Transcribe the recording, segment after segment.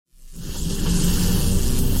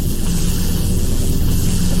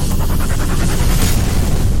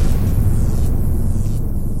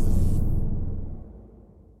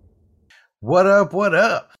What up? What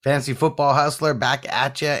up? Fantasy Football Hustler back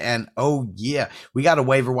at you. And oh yeah, we got a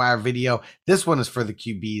waiver wire video. This one is for the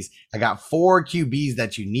QBs. I got 4 QBs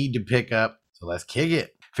that you need to pick up. So let's kick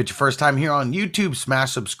it. If it's your first time here on YouTube,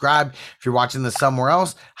 smash subscribe. If you're watching this somewhere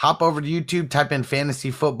else, hop over to YouTube, type in Fantasy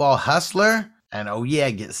Football Hustler. And oh yeah,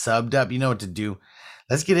 get subbed up. You know what to do.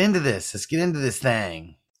 Let's get into this. Let's get into this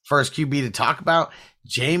thing. First QB to talk about,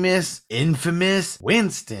 Jameis Infamous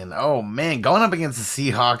Winston. Oh man, going up against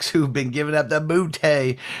the Seahawks, who've been giving up the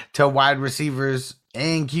booty to wide receivers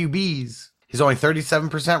and QBs. He's only 37%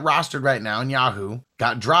 rostered right now in Yahoo.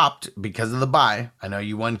 Got dropped because of the bye. I know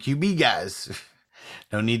you won QB guys.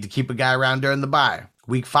 No need to keep a guy around during the bye.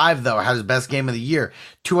 Week 5, though, had his best game of the year.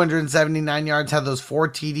 279 yards, had those 4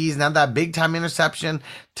 TDs, and had that big-time interception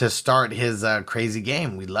to start his crazy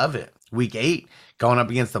game. We love it. Week 8, going up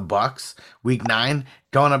against the Bucks. Week 9,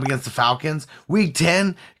 going up against the Falcons. Week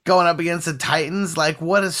 10, going up against the Titans. Like,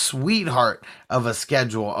 what a sweetheart of a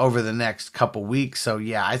schedule over the next couple weeks. So,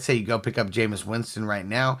 yeah, I'd say you go pick up Jameis Winston right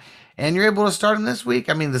now. And you're able to start him this week.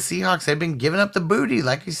 I mean, the Seahawks, they've been giving up the booty,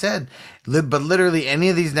 like you said. But literally any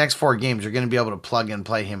of these next 4 games, you're going to be able to plug and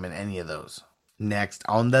play him in any of those. Next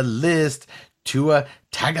on the list, Tua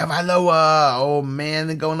Tagovailoa. Oh man,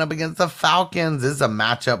 they're going up against the Falcons. This is a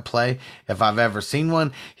matchup play if I've ever seen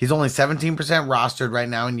one. He's only 17% rostered right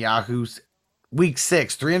now in Yahoo's. Week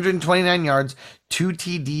 6, 329 yards, 2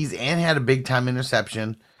 TDs, and had a big time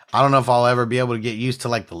interception. I don't know if I'll ever be able to get used to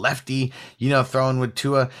like the lefty, throwing with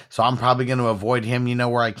Tua. So I'm probably going to avoid him,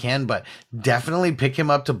 where I can, but definitely pick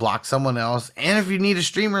him up to block someone else. And if you need a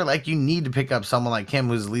streamer, like you need to pick up someone like him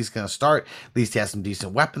who's at least going to start. At least he has some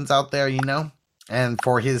decent weapons out there, And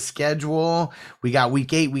for his schedule, we got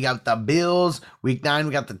week 8, we got the Bills. Week 9,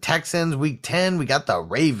 we got the Texans. Week 10, we got the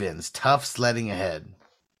Ravens. Tough sledding ahead.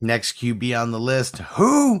 Next QB on the list,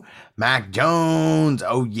 who? Mac Jones.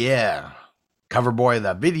 Oh yeah. Cover boy of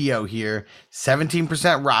the video here, 17%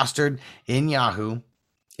 rostered in Yahoo.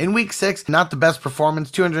 In week 6, not the best performance,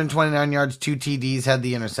 229 yards, 2 TDs, had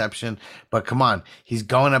the interception. But come on, he's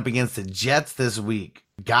going up against the Jets this week.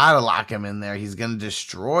 Gotta lock him in there. He's going to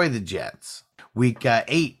destroy the Jets. Week 8,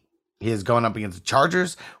 he is going up against the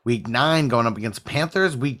Chargers. Week 9, going up against the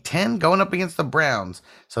Panthers. Week 10, going up against the Browns.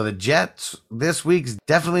 So the Jets this week's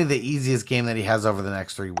definitely the easiest game that he has over the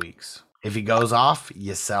next 3 weeks. If he goes off,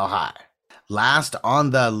 you sell high. Last on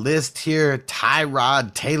the list here,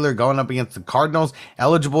 Tyrod Taylor going up against the Cardinals,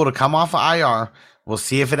 eligible to come off of IR. We'll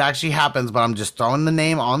see if it actually happens, but I'm just throwing the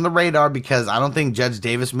name on the radar because I don't think Judge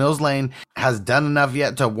Davis Mills Lane has done enough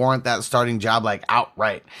yet to warrant that starting job like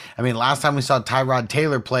outright. I mean, last time we saw Tyrod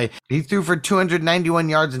Taylor play, he threw for 291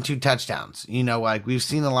 yards and 2 touchdowns. We've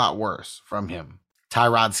seen a lot worse from him.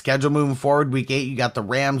 Tyrod's schedule moving forward. Week 8, you got the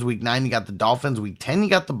Rams. Week 9, you got the Dolphins. Week 10, you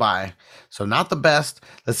got the bye. So not the best.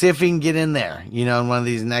 Let's see if he can get in there, in one of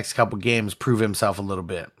these next couple games, prove himself a little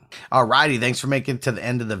bit. Alrighty, thanks for making it to the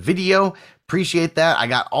end of the video. Appreciate that. I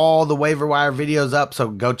got all the waiver wire videos up, so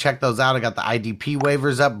go check those out. I got the IDP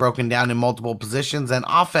waivers up, broken down in multiple positions, and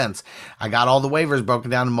offense. I got all the waivers broken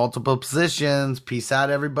down in multiple positions. Peace out,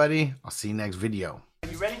 everybody. I'll see you next video.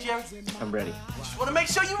 You ready, Jerry? I'm ready. Just want to make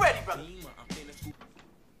sure you're ready, brother.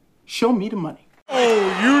 Show me the money. Oh,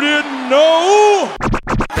 you didn't know?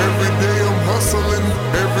 Every day I'm hustling,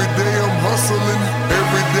 every day I'm hustling,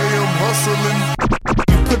 every day I'm hustling.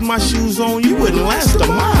 You put my shoes on, you wouldn't last a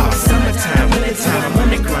mile. Summertime, wintertime, I'm on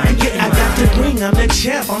the grind. Yeah, I got the ring, I'm the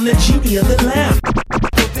champ, I'm the genie of the lamp.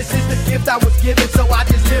 This is the gift I was given, so I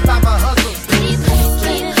just live by my hustle.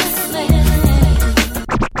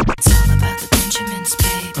 It's all about the Benjamins,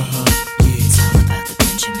 babe. Yeah. It's all about the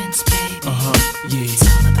Benjamins, babe. Yeah. It's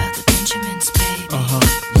all about the Benjamins, babe.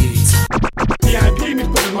 Yeah. VIP me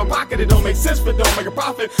put in my pocket, it don't make sense, but don't make a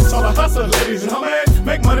profit. So I hustle, ladies and homies,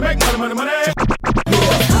 make money, money, money.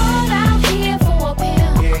 Hold out here for a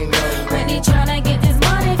pill. Really tryna get this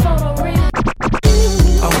money for the real.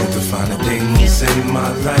 I want to find the things in my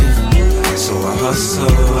life, so I hustle.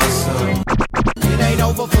 It ain't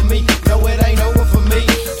over for me. No, it ain't over for me.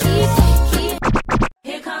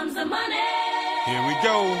 Here comes the money. Here we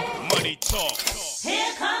go. Money talk.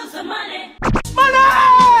 Here comes the money.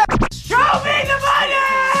 Show me the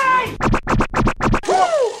money!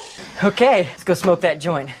 Okay, let's go smoke that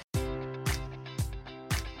joint.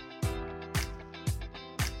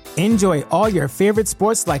 Enjoy all your favorite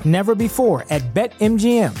sports like never before at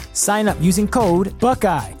BetMGM. Sign up using code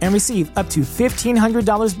Buckeye and receive up to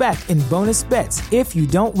 $1,500 back in bonus bets if you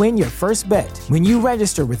don't win your first bet. When you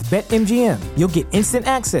register with BetMGM, you'll get instant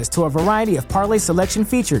access to a variety of parlay selection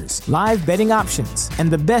features, live betting options,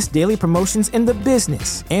 and the best daily promotions in the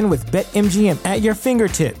business. And with BetMGM at your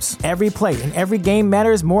fingertips, every play and every game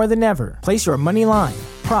matters more than ever. Place your money line,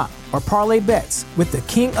 prop, or parlay bets with the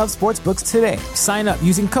king of sportsbooks today. Sign up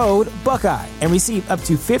using code Buckeye and receive up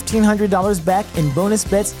to $1,500 back in bonus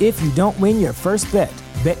bets if you don't win your first bet.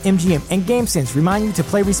 BetMGM and GameSense remind you to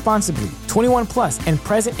play responsibly. 21 plus and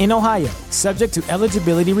present in Ohio, subject to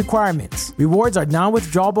eligibility requirements. Rewards are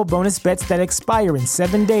non-withdrawable bonus bets that expire in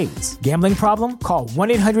 7 days. Gambling problem? Call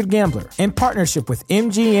 1-800-GAMBLER in partnership with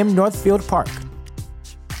MGM Northfield Park.